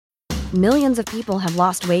Millions of people have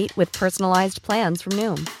lost weight with personalized plans from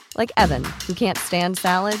Noom. Like Evan, who can't stand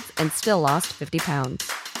salads and still lost 50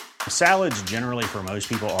 pounds. Salads generally for most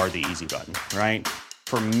people are the easy button, right?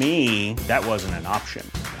 For me, that wasn't an option.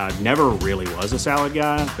 I never really was a salad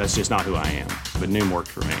guy. That's just not who I am. But Noom worked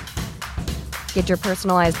for me. Get your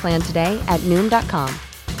personalized plan today at Noom.com.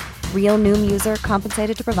 Real Noom user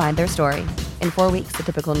compensated to provide their story. In 4 weeks, the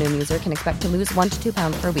typical Noom user can expect to lose 1 to 2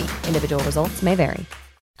 pounds per week. Individual results may vary.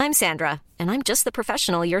 I'm Sandra, and I'm just the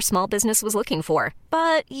professional your small business was looking for.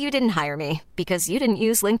 But you didn't hire me because you didn't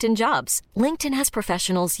use LinkedIn Jobs. LinkedIn has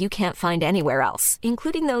professionals you can't find anywhere else,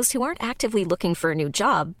 including those who aren't actively looking for a new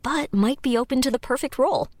job, but might be open to the perfect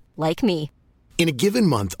role, like me. In a given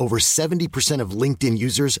month, over 70% of LinkedIn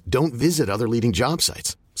users don't visit other leading job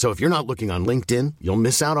sites. So if you're not looking on LinkedIn, you'll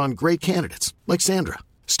miss out on great candidates like Sandra.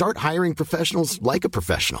 Start hiring professionals like a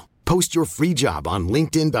professional. Post your free job on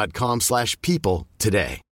linkedin.com/people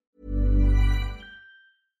today.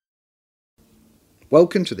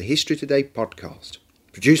 Welcome to the History Today podcast,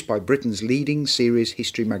 produced by Britain's leading serious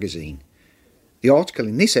history magazine. The article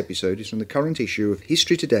in this episode is from the current issue of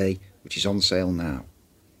History Today, which is on sale now.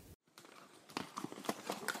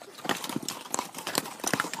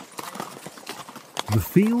 The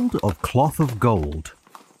Field of Cloth of Gold.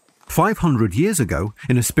 500 years ago,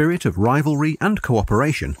 in a spirit of rivalry and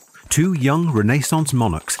cooperation, two young Renaissance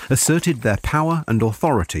monarchs asserted their power and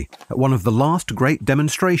authority at one of the last great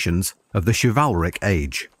demonstrations of the chivalric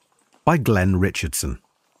age. By Glenn Richardson.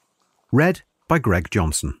 Read by Greg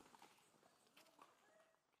Johnson.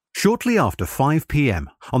 Shortly after 5 p.m.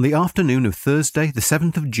 on the afternoon of Thursday, the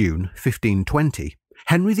 7th of June, 1520,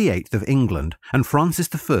 Henry VIII of England and Francis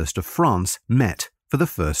I of France met for the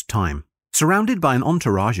first time. Surrounded by an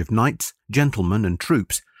entourage of knights, gentlemen and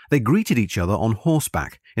troops, they greeted each other on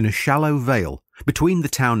horseback in a shallow vale between the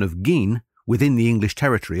town of Guines, within the English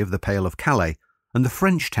territory of the Pale of Calais, and the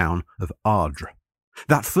French town of Ardres.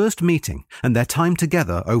 That first meeting and their time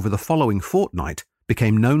together over the following fortnight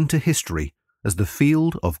became known to history as the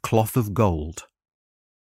Field of Cloth of Gold.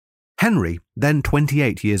 Henry, then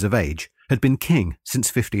 28 years of age, had been king since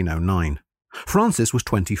 1509. Francis was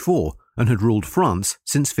 24 and had ruled France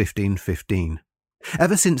since 1515.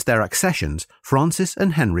 Ever since their accessions, Francis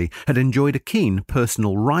and Henry had enjoyed a keen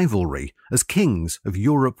personal rivalry as kings of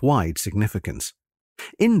Europe-wide significance.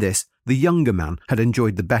 In this, the younger man had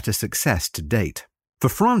enjoyed the better success to date. For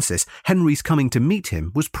Francis, Henry's coming to meet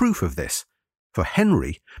him was proof of this. For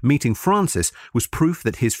Henry, meeting Francis was proof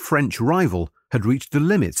that his French rival had reached the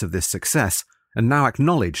limits of this success and now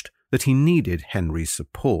acknowledged that he needed Henry's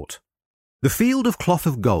support. The Field of Cloth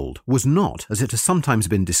of Gold was not, as it has sometimes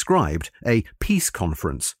been described, a peace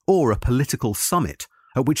conference or a political summit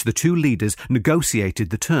at which the two leaders negotiated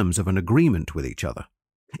the terms of an agreement with each other.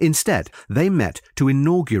 Instead, they met to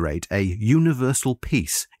inaugurate a universal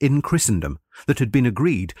peace in Christendom that had been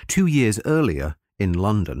agreed 2 years earlier in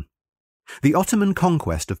London. The Ottoman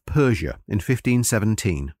conquest of Persia in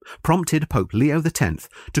 1517 prompted Pope Leo X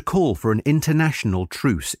to call for an international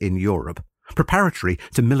truce in Europe, preparatory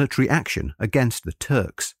to military action against the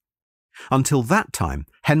Turks. Until that time,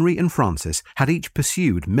 Henry and Francis had each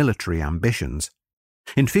pursued military ambitions.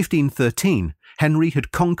 In 1513, Henry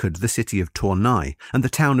had conquered the city of Tournai and the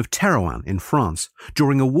town of Terouanne in France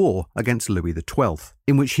during a war against Louis XII,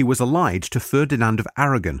 in which he was allied to Ferdinand of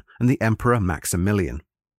Aragon and the Emperor Maximilian.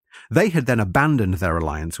 They had then abandoned their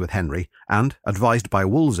alliance with Henry and, advised by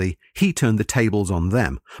Wolsey, he turned the tables on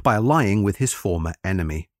them by allying with his former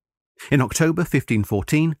enemy. In October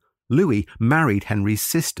 1514, Louis married Henry's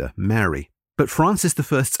sister, Mary. But Francis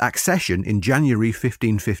I's accession in January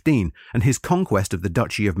 1515 and his conquest of the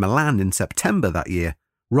Duchy of Milan in September that year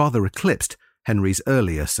rather eclipsed Henry's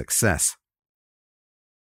earlier success.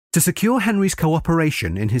 To secure Henry's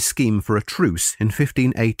cooperation in his scheme for a truce in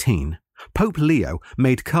 1518, Pope Leo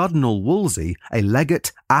made Cardinal Wolsey a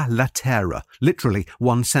legate à latere, literally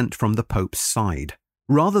one sent from the Pope's side.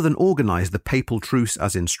 Rather than organise the papal truce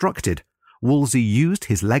as instructed, Wolsey used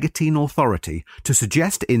his legatine authority to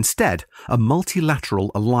suggest instead a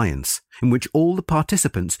multilateral alliance in which all the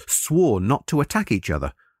participants swore not to attack each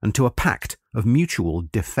other and to a pact of mutual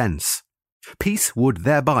defence. Peace would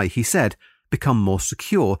thereby, he said, become more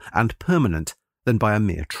secure and permanent than by a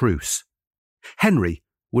mere truce. Henry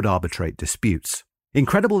would arbitrate disputes.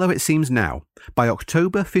 Incredible though it seems now, by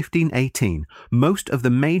October 1518, most of the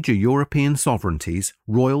major European sovereignties,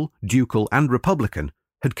 royal, ducal and republican,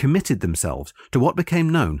 had committed themselves to what became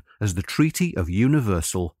known as the Treaty of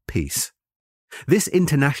Universal Peace. This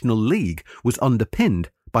international league was underpinned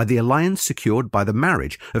by the alliance secured by the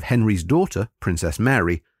marriage of Henry's daughter, Princess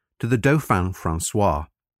Mary, to the Dauphin Francois.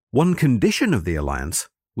 One condition of the alliance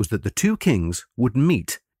was that the two kings would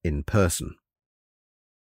meet in person.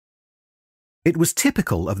 It was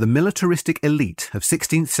typical of the militaristic elite of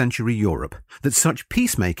 16th century Europe that such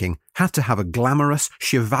peacemaking had to have a glamorous,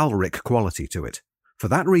 chivalric quality to it. For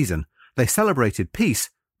that reason, they celebrated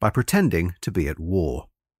peace by pretending to be at war.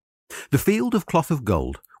 The Field of Cloth of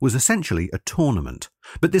Gold was essentially a tournament,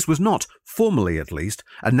 but this was not, formally at least,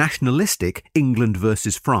 a nationalistic England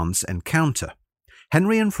versus France encounter.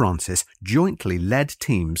 Henry and Francis jointly led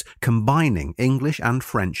teams combining English and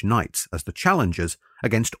French knights as the challengers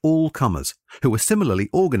against all comers, who were similarly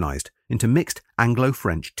organised into mixed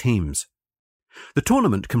Anglo-French teams. The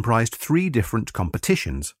tournament comprised 3 different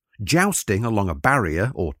competitions: jousting along a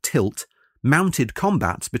barrier or tilt, mounted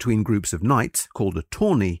combats between groups of knights called a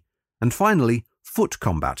tourney, and finally foot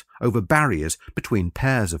combat over barriers between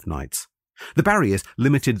pairs of knights. The barriers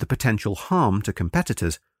limited the potential harm to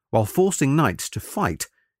competitors, while forcing knights to fight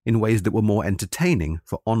in ways that were more entertaining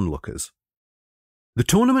for onlookers. The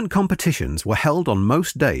tournament competitions were held on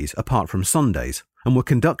most days apart from Sundays, and were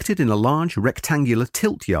conducted in a large rectangular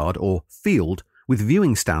tilt yard or field with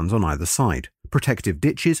viewing stands on either side, protective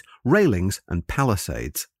ditches, railings and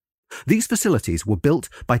palisades. These facilities were built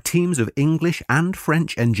by teams of English and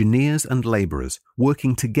French engineers and labourers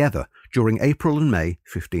working together during April and May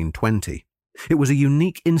 1520. It was a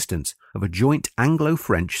unique instance of a joint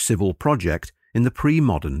Anglo-French civil project in the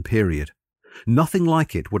pre-modern period. Nothing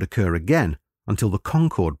like it would occur again until the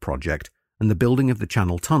Concorde project and the building of the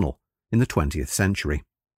Channel Tunnel in the 20th century.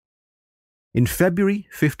 In February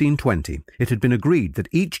 1520, it had been agreed that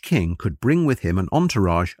each king could bring with him an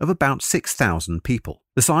entourage of about 6,000 people,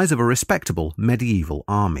 the size of a respectable medieval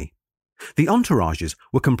army. The entourages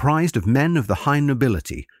were comprised of men of the high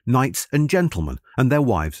nobility, knights and gentlemen, and their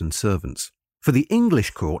wives and servants. For the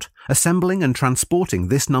English court, assembling and transporting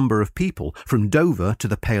this number of people from Dover to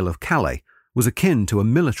the Pale of Calais was akin to a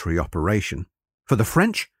military operation. For the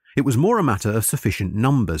French, it was more a matter of sufficient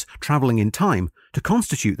numbers travelling in time to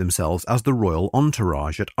constitute themselves as the royal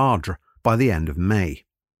entourage at Ardres by the end of May.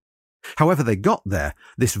 However they got there,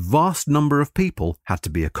 this vast number of people had to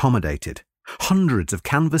be accommodated. Hundreds of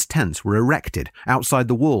canvas tents were erected outside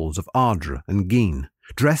the walls of Ardres and Guisnes,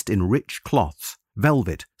 dressed in rich cloths,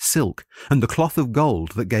 velvet, silk, and the cloth of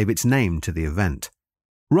gold that gave its name to the event.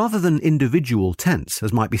 Rather than individual tents,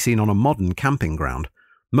 as might be seen on a modern camping ground,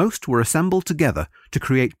 most were assembled together to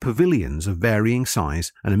create pavilions of varying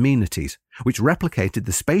size and amenities, which replicated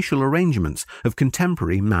the spatial arrangements of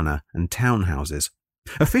contemporary manor and townhouses.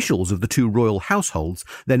 Officials of the two royal households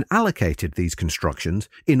then allocated these constructions,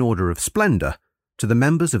 in order of splendour, to the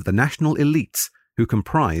members of the national elites who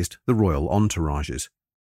comprised the royal entourages.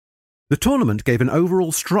 The tournament gave an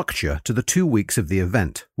overall structure to the 2 weeks of the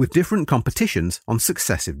event, with different competitions on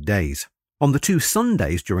successive days. On the 2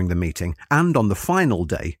 Sundays during the meeting, and on the final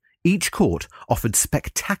day, each court offered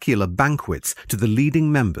spectacular banquets to the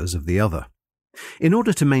leading members of the other. In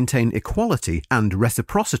order to maintain equality and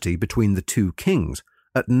reciprocity between the two kings,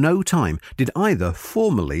 at no time did either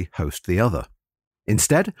formally host the other.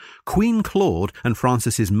 Instead, Queen Claude and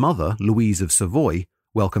Francis's mother, Louise of Savoy,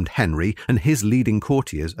 welcomed Henry and his leading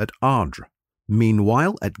courtiers at Ardres.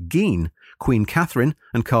 Meanwhile, at Guisnes, Queen Catherine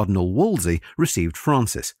and Cardinal Wolsey received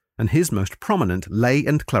Francis and his most prominent lay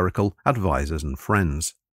and clerical advisers and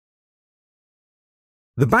friends.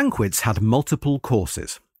 The banquets had multiple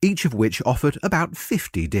courses, each of which offered about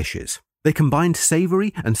 50 dishes. They combined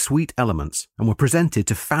savoury and sweet elements and were presented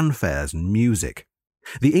to fanfares and music.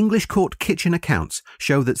 The English court kitchen accounts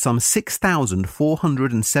show that some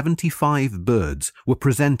 6,475 birds were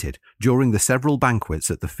presented during the several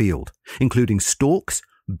banquets at the field, including storks,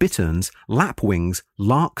 bitterns, lapwings,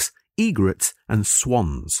 larks, egrets, and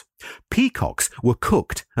swans. Peacocks were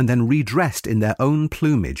cooked and then redressed in their own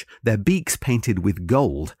plumage, their beaks painted with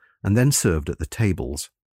gold, and then served at the tables.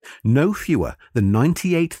 No fewer than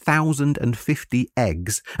 98,050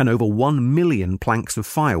 eggs and over 1 million planks of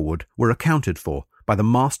firewood were accounted for by the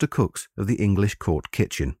master cooks of the English court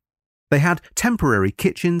kitchen. They had temporary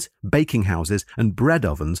kitchens, baking houses, and bread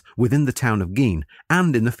ovens within the town of Guisnes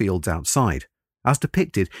and in the fields outside, as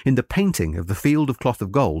depicted in the painting of the Field of Cloth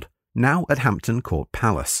of Gold, now at Hampton Court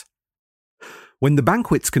Palace. When the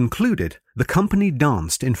banquets concluded, the company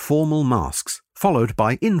danced in formal masques, followed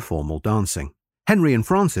by informal dancing. Henry and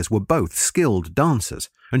Francis were both skilled dancers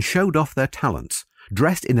and showed off their talents,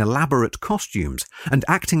 dressed in elaborate costumes and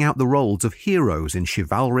acting out the roles of heroes in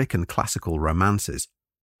chivalric and classical romances.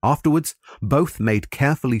 Afterwards, both made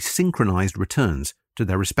carefully synchronized returns to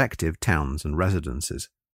their respective towns and residences.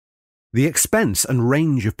 The expense and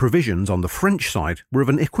range of provisions on the French side were of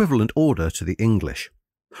an equivalent order to the English.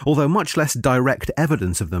 Although much less direct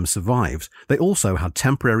evidence of them survives, they also had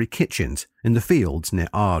temporary kitchens in the fields near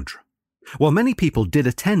Ardres. While many people did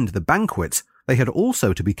attend the banquets, they had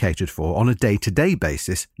also to be catered for on a day-to-day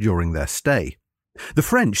basis during their stay. The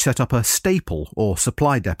French set up a staple or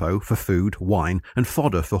supply depot for food, wine and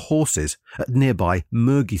fodder for horses at nearby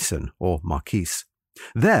Mergisson or Marquise.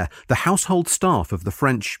 There, the household staff of the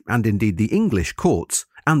French and indeed the English courts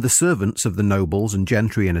and the servants of the nobles and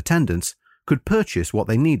gentry in attendance could purchase what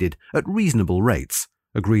they needed at reasonable rates,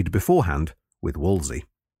 agreed beforehand with Wolsey.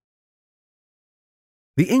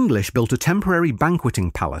 The English built a temporary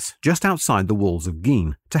banqueting palace just outside the walls of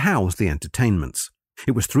Guisnes to house the entertainments.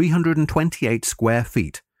 It was 328 square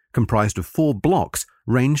feet, comprised of 4 blocks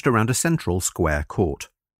ranged around a central square court.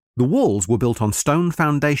 The walls were built on stone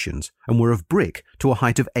foundations and were of brick to a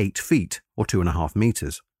height of 8 feet, or 2.5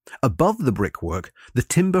 meters. Above the brickwork, the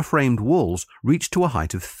timber-framed walls reached to a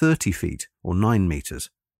height of 30 feet, or 9 meters.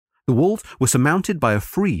 The walls were surmounted by a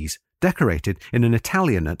frieze decorated in an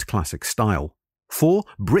Italianate classic style. 4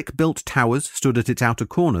 brick-built towers stood at its outer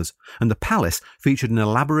corners, and the palace featured an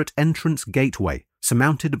elaborate entrance gateway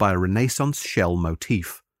surmounted by a Renaissance shell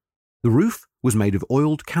motif. The roof was made of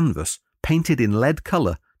oiled canvas, painted in lead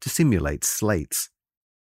colour to simulate slates.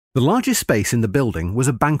 The largest space in the building was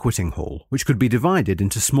a banqueting hall, which could be divided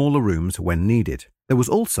into smaller rooms when needed. There was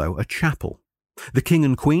also a chapel. The king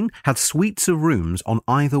and queen had suites of rooms on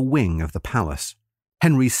either wing of the palace.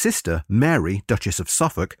 Henry's sister, Mary, Duchess of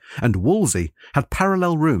Suffolk, and Wolsey had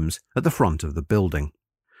parallel rooms at the front of the building.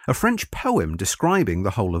 A French poem describing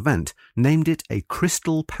the whole event named it a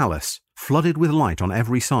crystal palace, flooded with light on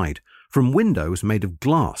every side, from windows made of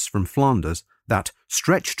glass from Flanders that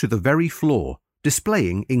stretched to the very floor,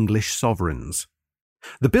 displaying English sovereigns.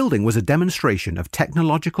 The building was a demonstration of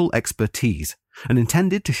technological expertise and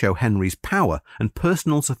intended to show Henry's power and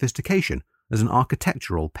personal sophistication as an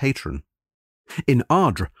architectural patron. In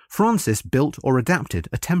Ardres, Francis built or adapted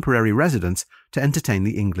a temporary residence to entertain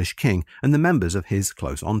the English king and the members of his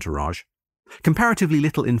close entourage. Comparatively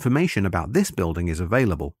little information about this building is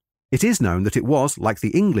available. It is known that it was, like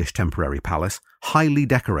the English temporary palace, highly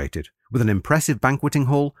decorated, with an impressive banqueting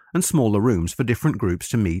hall and smaller rooms for different groups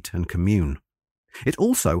to meet and commune. It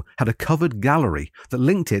also had a covered gallery that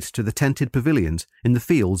linked it to the tented pavilions in the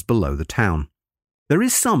fields below the town. There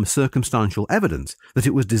is some circumstantial evidence that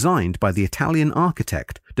it was designed by the Italian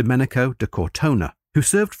architect Domenico da Cortona, who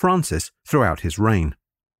served Francis throughout his reign.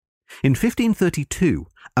 In 1532,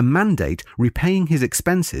 a mandate repaying his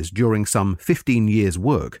expenses during some 15 years'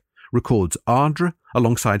 work records Ardres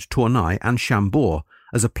alongside Tournai and Chambord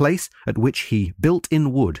as a place at which he built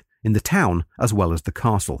in wood in the town as well as the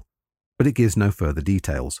castle, but it gives no further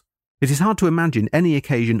details. It is hard to imagine any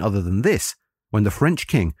occasion other than this when the French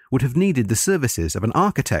king would have needed the services of an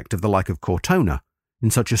architect of the like of Cortona in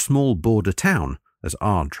such a small border town as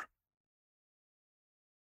Ardres.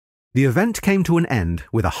 The event came to an end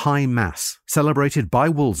with a high mass celebrated by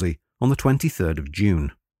Wolsey on the 23rd of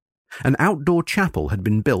June. An outdoor chapel had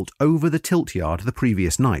been built over the tilt yard the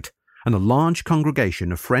previous night, and a large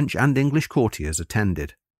congregation of French and English courtiers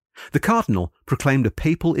attended. The cardinal proclaimed a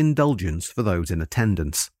papal indulgence for those in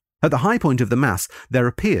attendance. At the high point of the mass there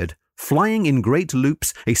appeared, flying in great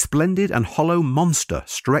loops, a splendid and hollow monster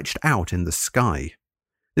stretched out in the sky.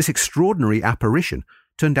 This extraordinary apparition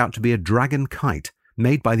turned out to be a dragon kite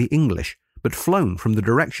made by the English, but flown from the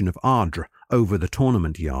direction of Ardres over the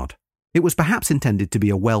tournament yard. It was perhaps intended to be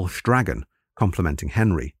a Welsh dragon, complimenting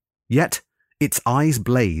Henry. Yet its eyes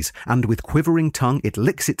blaze, and with quivering tongue it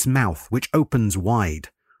licks its mouth, which opens wide.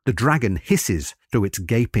 The dragon hisses through its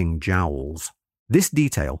gaping jowls. This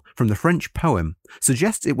detail from the French poem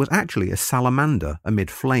suggests it was actually a salamander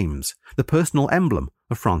amid flames, the personal emblem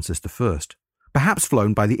of Francis I, perhaps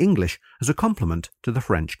flown by the English as a compliment to the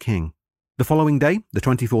French king. The following day, the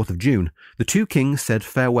 24th of June, the two kings said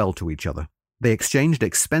farewell to each other. They exchanged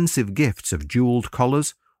expensive gifts of jewelled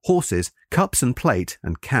collars, horses, cups and plate,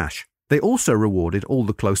 and cash. They also rewarded all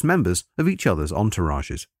the close members of each other's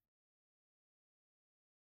entourages.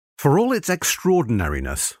 For all its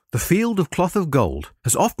extraordinariness, the Field of Cloth of Gold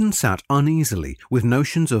has often sat uneasily with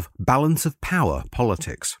notions of balance of power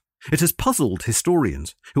politics. It has puzzled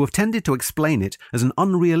historians who have tended to explain it as an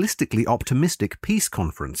unrealistically optimistic peace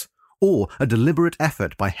conference, or a deliberate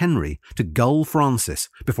effort by Henry to gull Francis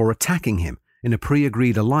before attacking him in a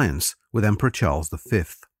pre-agreed alliance with Emperor Charles V.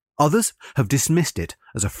 Others have dismissed it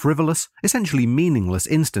as a frivolous, essentially meaningless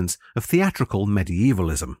instance of theatrical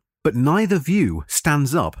medievalism. But neither view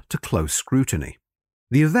stands up to close scrutiny.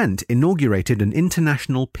 The event inaugurated an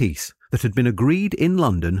international peace that had been agreed in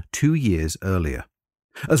London 2 years earlier.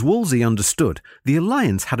 As Wolsey understood, the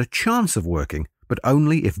alliance had a chance of working, but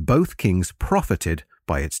only if both kings profited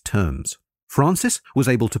by its terms. Francis was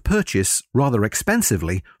able to purchase, rather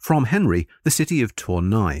expensively, from Henry the city of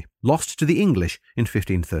Tournai, lost to the English in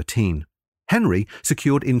 1513. Henry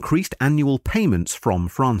secured increased annual payments from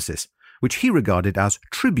Francis, which he regarded as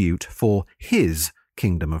tribute for his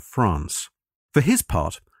Kingdom of France. For his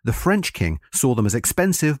part, the French king saw them as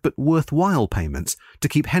expensive but worthwhile payments to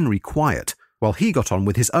keep Henry quiet while he got on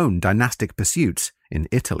with his own dynastic pursuits in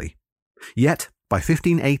Italy. Yet, by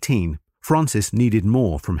 1518, Francis needed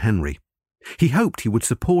more from Henry. He hoped he would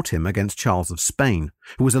support him against Charles of Spain,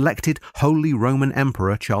 who was elected Holy Roman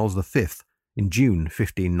Emperor Charles V in June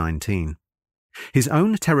 1519. His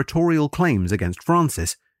own territorial claims against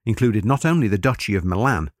Francis included not only the Duchy of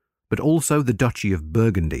Milan, but also the Duchy of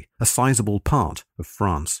Burgundy, a sizable part of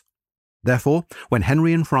France. Therefore, when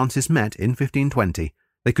Henry and Francis met in 1520,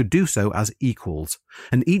 they could do so as equals,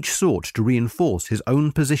 and each sought to reinforce his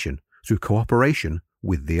own position through cooperation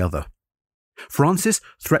with the other. Francis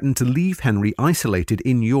threatened to leave Henry isolated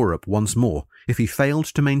in Europe once more if he failed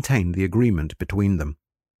to maintain the agreement between them.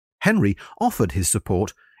 Henry offered his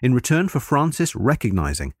support in return for Francis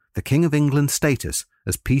recognizing the King of England's status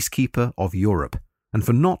as peacekeeper of Europe, and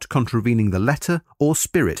for not contravening the letter or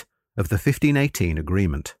spirit of the 1518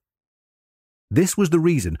 agreement. This was the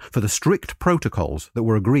reason for the strict protocols that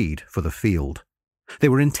were agreed for the field. They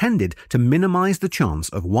were intended to minimize the chance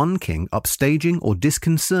of one king upstaging or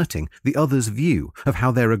disconcerting the other's view of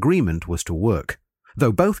how their agreement was to work,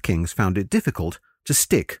 though both kings found it difficult to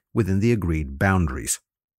stick within the agreed boundaries.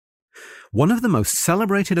 One of the most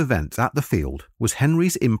celebrated events at the field was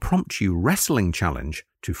Henry's impromptu wrestling challenge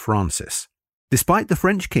to Francis. Despite the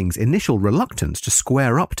French king's initial reluctance to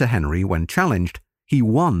square up to Henry when challenged, he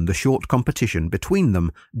won the short competition between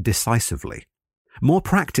them decisively. More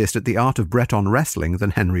practiced at the art of Breton wrestling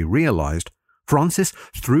than Henry realized, Francis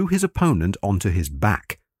threw his opponent onto his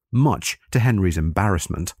back, much to Henry's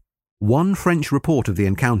embarrassment. One French report of the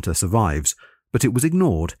encounter survives, but it was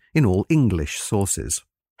ignored in all English sources.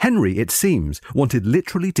 Henry, it seems, wanted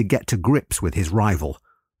literally to get to grips with his rival,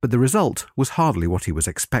 but the result was hardly what he was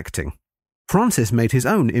expecting. Francis made his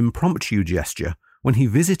own impromptu gesture when he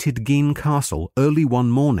visited Guisnes Castle early one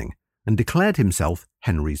morning and declared himself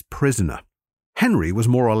Henry's prisoner. Henry was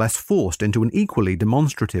more or less forced into an equally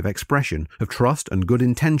demonstrative expression of trust and good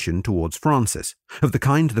intention towards Francis, of the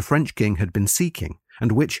kind the French king had been seeking,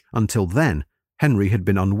 and which, until then, Henry had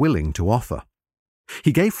been unwilling to offer.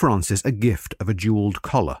 He gave Francis a gift of a jewelled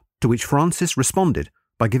collar, to which Francis responded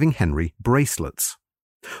by giving Henry bracelets.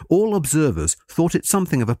 All observers thought it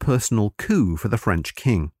something of a personal coup for the French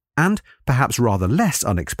king, and, perhaps rather less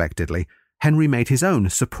unexpectedly, Henry made his own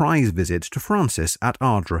surprise visit to Francis at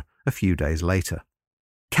Ardres a few days later.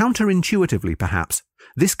 Counterintuitively, perhaps,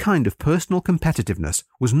 this kind of personal competitiveness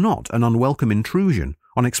was not an unwelcome intrusion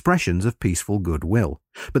on expressions of peaceful goodwill,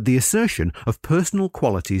 but the assertion of personal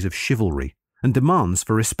qualities of chivalry and demands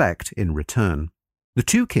for respect in return. The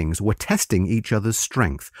two kings were testing each other's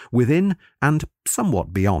strength within and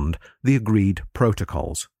somewhat beyond the agreed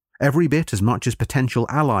protocols, every bit as much as potential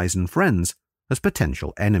allies and friends as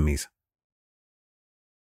potential enemies.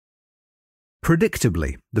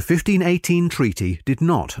 Predictably, the 1518 treaty did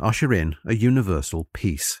not usher in a universal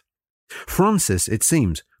peace. Francis, it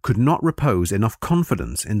seems, could not repose enough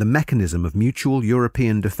confidence in the mechanism of mutual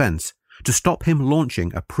European defence to stop him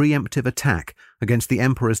launching a preemptive attack against the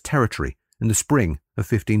emperor's territory in the spring of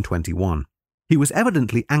 1521. He was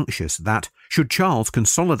evidently anxious that, should Charles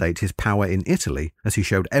consolidate his power in Italy, as he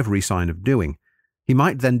showed every sign of doing, he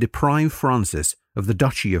might then deprive Francis of the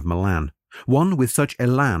Duchy of Milan, won with such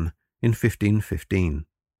élan in 1515.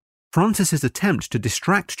 Francis's attempt to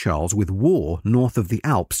distract Charles with war north of the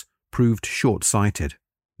Alps proved short-sighted.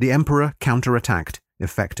 The emperor counterattacked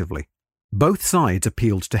effectively. Both sides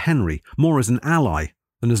appealed to Henry more as an ally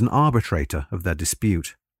than as an arbitrator of their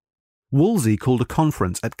dispute. Wolsey called a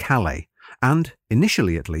conference at Calais and,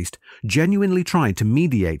 initially at least, genuinely tried to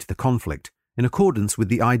mediate the conflict in accordance with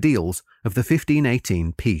the ideals of the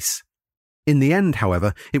 1518 peace. In the end,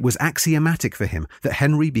 however, it was axiomatic for him that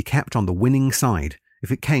Henry be kept on the winning side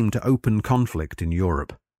if it came to open conflict in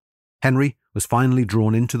Europe. Henry was finally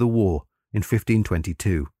drawn into the war in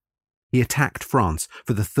 1522. He attacked France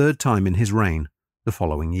for the third time in his reign the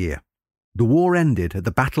following year. The war ended at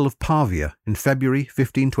the Battle of Pavia in February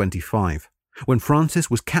 1525, when Francis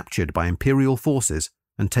was captured by imperial forces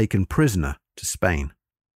and taken prisoner to Spain.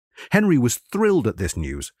 Henry was thrilled at this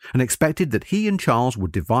news and expected that he and Charles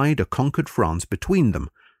would divide a conquered France between them,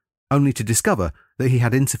 only to discover that he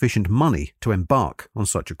had insufficient money to embark on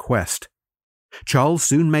such a quest. Charles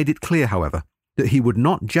soon made it clear, however, that he would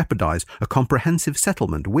not jeopardize a comprehensive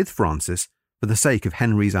settlement with Francis for the sake of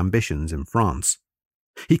Henry's ambitions in France.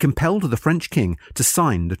 He compelled the French king to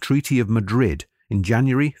sign the Treaty of Madrid in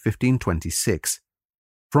January 1526.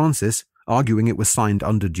 Francis, arguing it was signed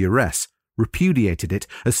under duress, repudiated it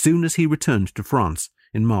as soon as he returned to France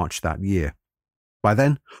in March that year. By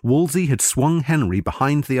then, Wolsey had swung Henry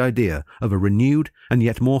behind the idea of a renewed and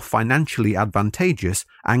yet more financially advantageous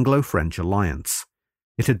Anglo-French alliance.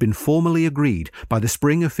 It had been formally agreed by the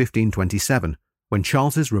spring of 1527, when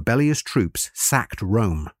Charles's rebellious troops sacked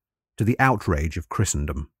Rome, to the outrage of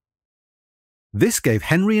Christendom. This gave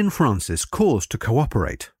Henry and Francis cause to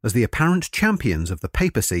cooperate as the apparent champions of the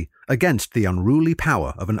papacy against the unruly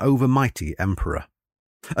power of an overmighty emperor.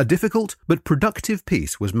 A difficult but productive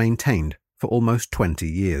peace was maintained for almost 20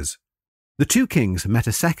 years. The two kings met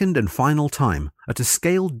a second and final time at a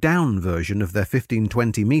scaled-down version of their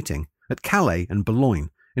 1520 meeting at Calais and Boulogne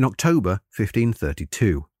in October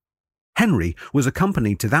 1532. Henry was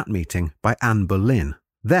accompanied to that meeting by Anne Boleyn,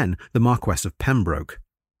 then the Marquess of Pembroke.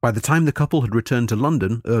 By the time the couple had returned to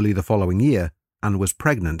London early the following year, Anne was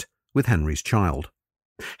pregnant with Henry's child.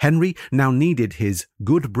 Henry now needed his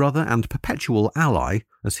good brother and perpetual ally,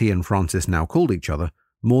 as he and Francis now called each other,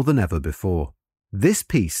 more than ever before. This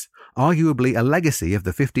peace, arguably a legacy of the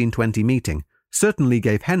 1520 meeting, certainly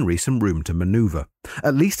gave Henry some room to manoeuvre,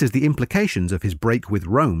 at least as the implications of his break with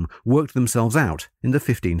Rome worked themselves out in the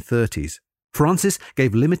 1530s. Francis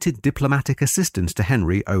gave limited diplomatic assistance to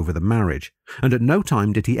Henry over the marriage, and at no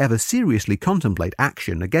time did he ever seriously contemplate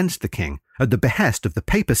action against the king at the behest of the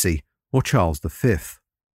papacy or Charles V.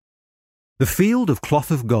 The Field of Cloth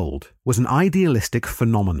of Gold was an idealistic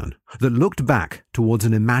phenomenon that looked back towards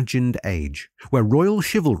an imagined age, where royal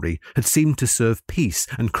chivalry had seemed to serve peace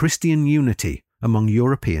and Christian unity among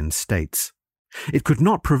European states. It could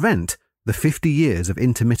not prevent the 50 years of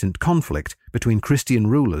intermittent conflict between Christian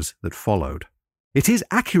rulers that followed. It is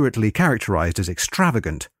accurately characterized as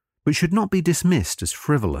extravagant, but should not be dismissed as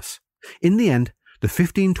frivolous. In the end, the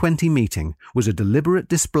 1520 meeting was a deliberate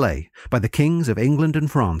display by the kings of England and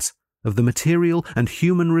France of the material and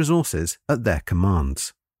human resources at their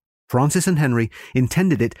commands. Francis and Henry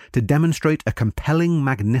intended it to demonstrate a compelling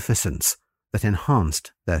magnificence that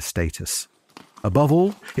enhanced their status. Above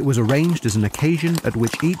all, it was arranged as an occasion at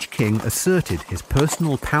which each king asserted his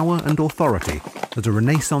personal power and authority as a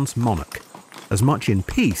Renaissance monarch, as much in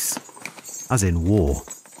peace as in war.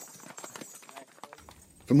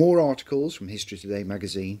 For more articles from History Today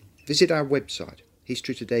magazine, visit our website,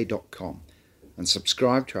 historytoday.com, and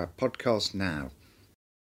subscribe to our podcast now.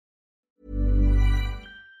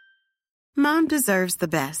 Mom deserves the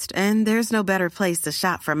best, and there's no better place to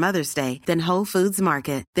shop for Mother's Day than Whole Foods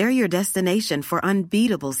Market. They're your destination for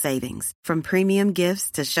unbeatable savings, from premium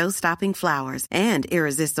gifts to show-stopping flowers and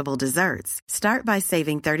irresistible desserts. Start by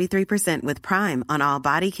saving 33% with Prime on all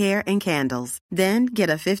body care and candles. Then get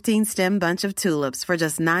a 15-stem bunch of tulips for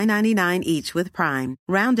just $9.99 each with Prime.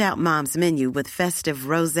 Round out Mom's menu with festive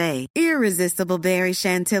rosé, irresistible berry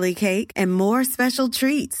chantilly cake, and more special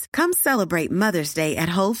treats. Come celebrate Mother's Day at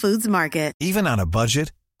Whole Foods Market. Even on a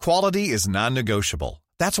budget, quality is non-negotiable.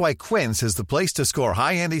 That's why Quince is the place to score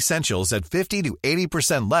high-end essentials at 50 to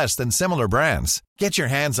 80% less than similar brands. Get your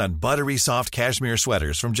hands on buttery soft cashmere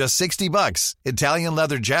sweaters from just $60, Italian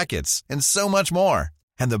leather jackets, and so much more.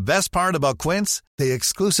 And the best part about Quince, they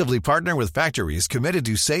exclusively partner with factories committed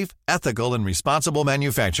to safe, ethical, and responsible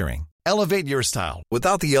manufacturing. Elevate your style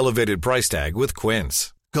without the elevated price tag with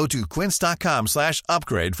Quince. Go to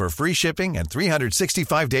quince.com/upgrade for free shipping and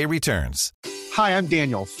 365-day returns. Hi, I'm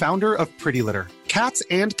Daniel, founder of Pretty Litter. Cats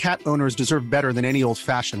and cat owners deserve better than any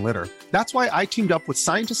old-fashioned litter. That's why I teamed up with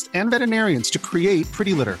scientists and veterinarians to create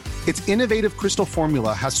Pretty Litter. Its innovative crystal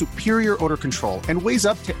formula has superior odor control and weighs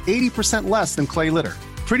up to 80% less than clay litter.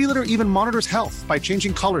 Pretty Litter even monitors health by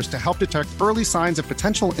changing colors to help detect early signs of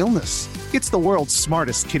potential illness. It's the world's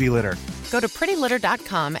smartest kitty litter. Go to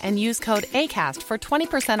prettylitter.com and use code ACAST for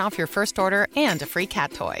 20% off your first order and a free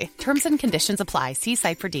cat toy. Terms and conditions apply. See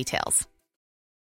site for details.